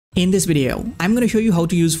In this video, I'm going to show you how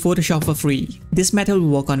to use Photoshop for free. This method will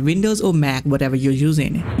work on Windows or Mac, whatever you're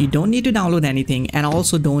using. You don't need to download anything and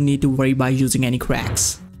also don't need to worry about using any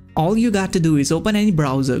cracks. All you got to do is open any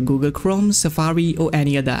browser, Google Chrome, Safari or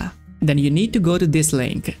any other. Then you need to go to this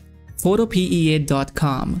link,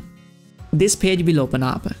 𝗘𝗫𝗖𝗟𝗡.com. This page will open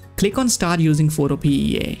up. Click on Start using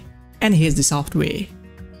𝗘𝗫𝗖𝗟. And here's the software.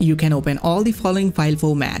 You can open all the following file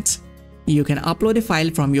formats. You can upload a file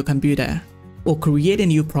from your computer or create a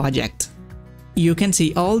new project. You can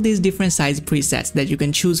see all these different size presets that you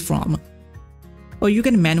can choose from. Or you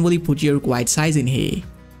can manually put your required size in here.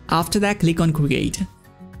 After that, click on Create.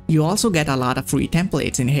 You also get a lot of free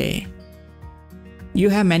templates in here. You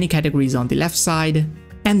have many categories on the left side,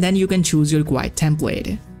 and then you can choose your required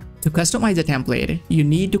template. To customize the template, you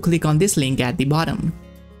need to click on this link at the bottom,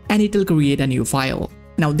 and it will create a new file.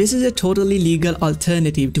 Now this is a totally legal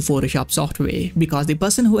alternative to Photoshop software because the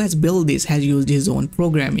person who has built this has used his own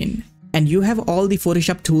programming. And you have all the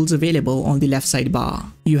Photoshop tools available on the left side bar.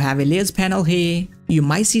 You have a layers panel here. You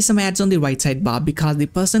might see some ads on the right side bar because the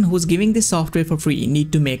person who's giving this software for free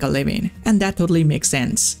need to make a living, and that totally makes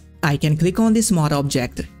sense. I can click on this smart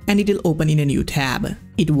object and it will open in a new tab.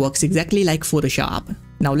 It works exactly like Photoshop.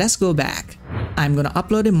 Now let's go back. I'm gonna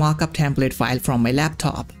upload a markup template file from my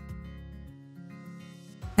laptop.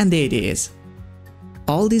 And there it is.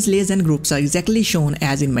 All these layers and groups are exactly shown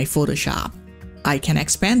as in my Photoshop. I can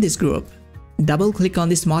expand this group, double click on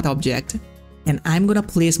the smart object, and I'm gonna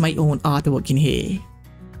place my own artwork in here.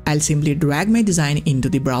 I'll simply drag my design into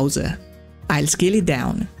the browser. I'll scale it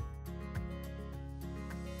down.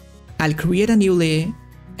 I'll create a new layer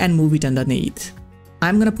and move it underneath.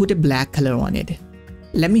 I'm gonna put a black color on it.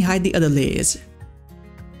 Let me hide the other layers.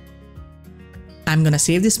 I'm gonna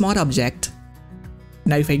save the smart object.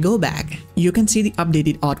 Now if I go back, you can see the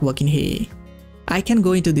updated artwork in here. I can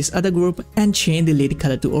go into this other group and change the lid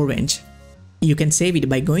color to orange. You can save it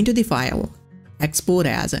by going to the file, export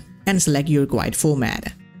as, and select your required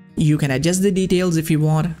format. You can adjust the details if you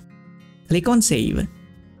want. Click on save.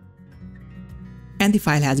 And the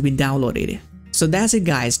file has been downloaded. So that's it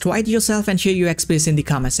guys, try it yourself and share your experience in the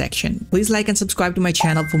comment section. Please like and subscribe to my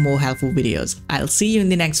channel for more helpful videos. I'll see you in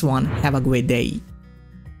the next one. Have a great day.